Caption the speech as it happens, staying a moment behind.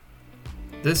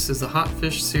This is the Hot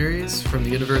Fish series from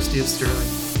the University of Stirling.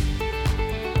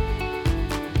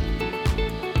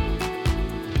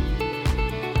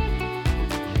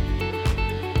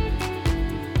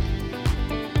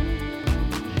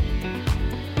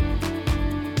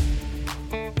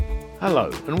 Hello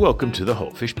and welcome to the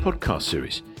Hot Fish podcast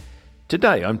series.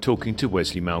 Today I'm talking to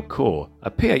Wesley Malcorps,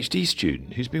 a PhD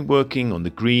student who's been working on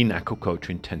the Green Aquaculture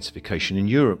Intensification in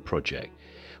Europe project,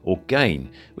 or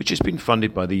GAIN, which has been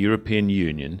funded by the European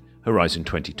Union Horizon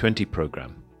 2020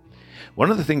 programme. One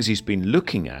of the things he's been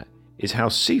looking at is how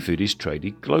seafood is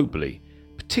traded globally,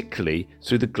 particularly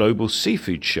through the global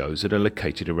seafood shows that are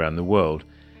located around the world,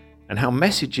 and how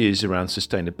messages around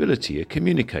sustainability are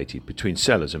communicated between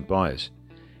sellers and buyers.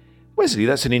 Wesley,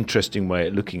 that's an interesting way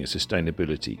of looking at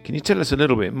sustainability. Can you tell us a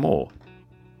little bit more?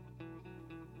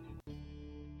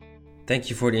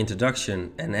 Thank you for the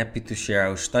introduction and happy to share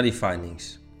our study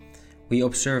findings. We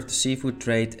observed seafood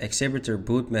trade exhibitor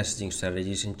booth messaging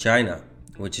strategies in China,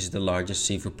 which is the largest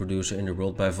seafood producer in the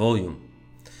world by volume.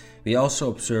 We also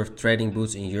observed trading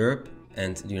booths in Europe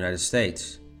and the United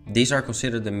States. These are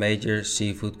considered the major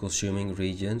seafood consuming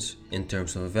regions in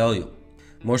terms of value.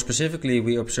 More specifically,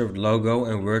 we observed logo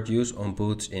and word use on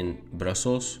booths in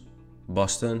Brussels,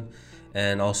 Boston,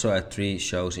 and also at 3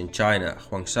 shows in China,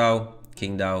 Guangzhou,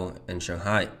 Qingdao and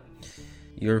Shanghai.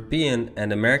 European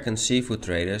and American seafood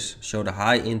traders showed a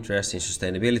high interest in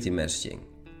sustainability messaging,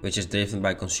 which is driven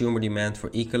by consumer demand for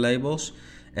ecolabels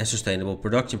and sustainable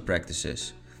production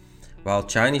practices, while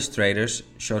Chinese traders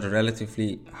showed a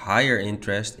relatively higher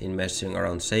interest in messaging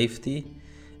around safety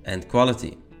and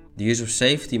quality. The use of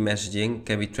safety messaging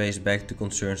can be traced back to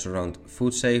concerns around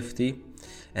food safety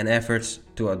and efforts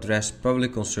to address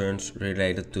public concerns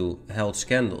related to health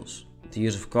scandals. The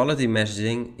use of quality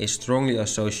messaging is strongly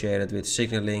associated with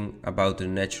signaling about the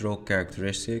natural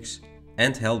characteristics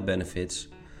and health benefits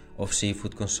of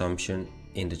seafood consumption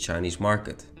in the Chinese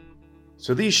market.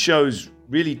 So these shows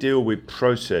really deal with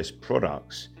processed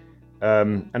products.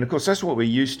 And of course, that's what we're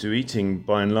used to eating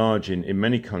by and large in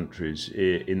many countries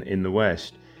in the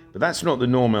West. But that's not the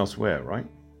norm elsewhere, right?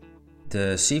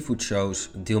 The seafood shows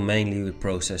deal mainly with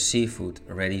processed seafood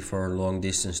ready for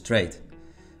long-distance trade.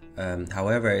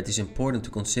 However, it is important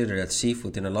to consider that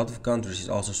seafood in a lot of countries is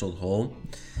also sold whole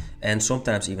and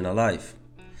sometimes even alive.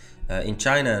 In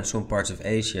China and some parts of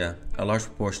Asia, a large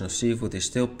proportion of seafood is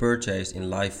still purchased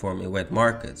in live form in wet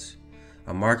markets,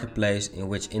 a marketplace in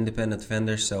which independent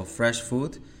vendors sell fresh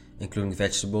food, including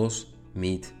vegetables,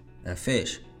 meat and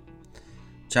fish.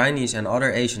 Chinese and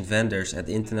other Asian vendors at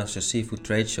international seafood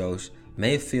trade shows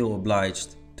may feel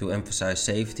obliged to emphasize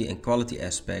safety and quality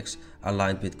aspects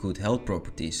aligned with good health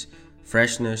properties,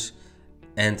 freshness,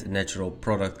 and natural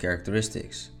product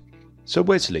characteristics. So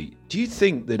Wesley, do you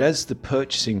think that as the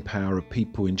purchasing power of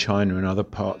people in China and other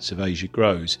parts of Asia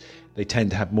grows, they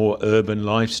tend to have more urban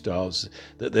lifestyles,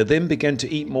 that they then begin to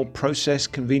eat more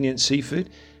processed, convenient seafood?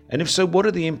 And if so, what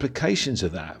are the implications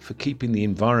of that for keeping the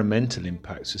environmental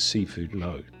impacts of seafood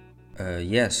low?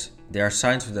 Yes, there are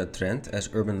signs of that trend, as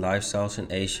urban lifestyles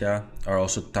in Asia are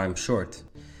also time short,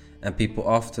 and people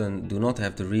often do not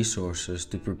have the resources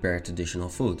to prepare traditional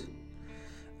food.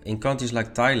 In countries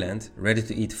like Thailand,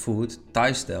 ready-to-eat food,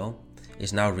 Thai style,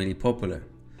 is now really popular.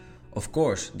 Of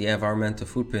course, the environmental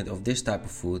footprint of this type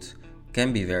of food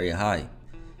can be very high,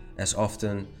 as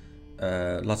often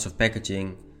lots of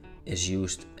packaging is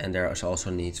used and there is also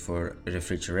needs for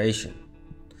refrigeration.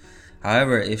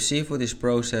 However, if seafood is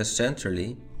processed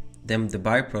centrally, then the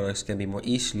byproducts can be more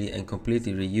easily and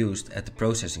completely reused at the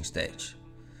processing stage.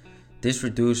 This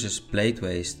reduces plate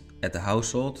waste at the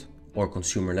household or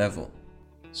consumer level.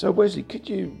 So Wesley, could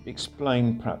you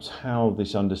explain perhaps how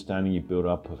this understanding you build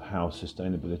up of how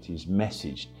sustainability is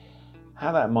messaged,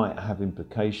 how that might have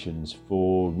implications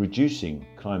for reducing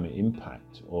climate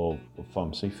impact of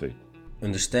farmed seafood?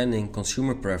 Understanding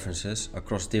consumer preferences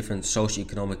across different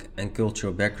socioeconomic and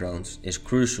cultural backgrounds is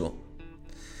crucial.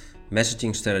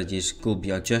 Messaging strategies could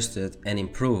be adjusted and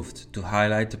improved to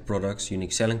highlight the product's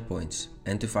unique selling points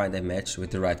and to find a match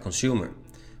with the right consumer.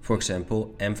 For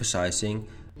example, emphasizing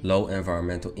low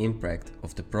environmental impact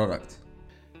of the product.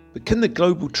 But can the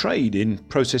global trade in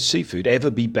processed seafood ever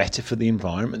be better for the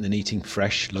environment than eating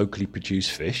fresh, locally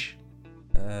produced fish?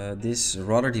 This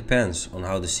rather depends on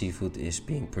how the seafood is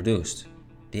being produced.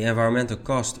 The environmental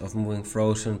cost of moving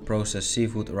frozen processed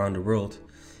seafood around the world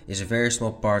is a very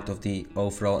small part of the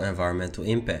overall environmental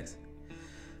impact.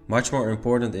 Much more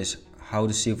important is how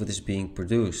the seafood is being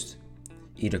produced,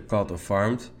 either caught or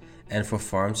farmed, and for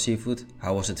farmed seafood,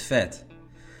 how was it fed?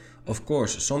 Of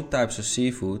course, some types of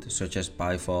seafood, such as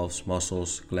bivalves,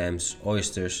 mussels, clams,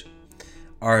 oysters,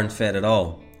 aren't fed at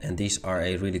all, and these are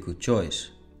a really good choice.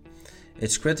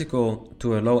 It's critical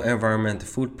to a low environmental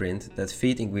footprint that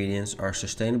feed ingredients are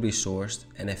sustainably sourced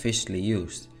and efficiently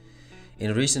used.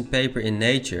 In a recent paper in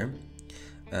Nature,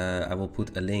 I will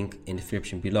put a link in the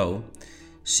description below,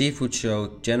 seafood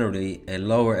showed generally a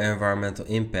lower environmental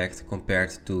impact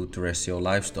compared to terrestrial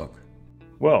livestock.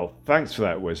 Well, thanks for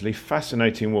that, Wesley.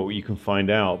 Fascinating what you can find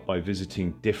out by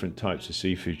visiting different types of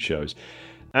seafood shows.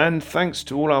 And thanks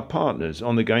to all our partners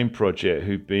on the GAIN project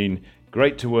who've been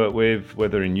great to work with,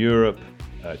 whether in Europe,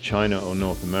 China or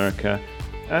North America.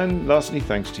 And lastly,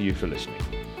 thanks to you for listening.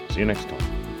 See you next time.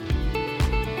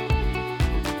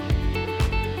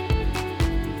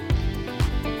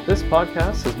 This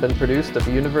podcast has been produced at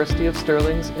the University of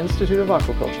Stirling's Institute of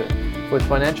Aquaculture, with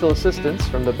financial assistance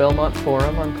from the Belmont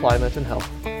Forum on Climate and Health.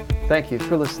 Thank you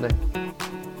for listening.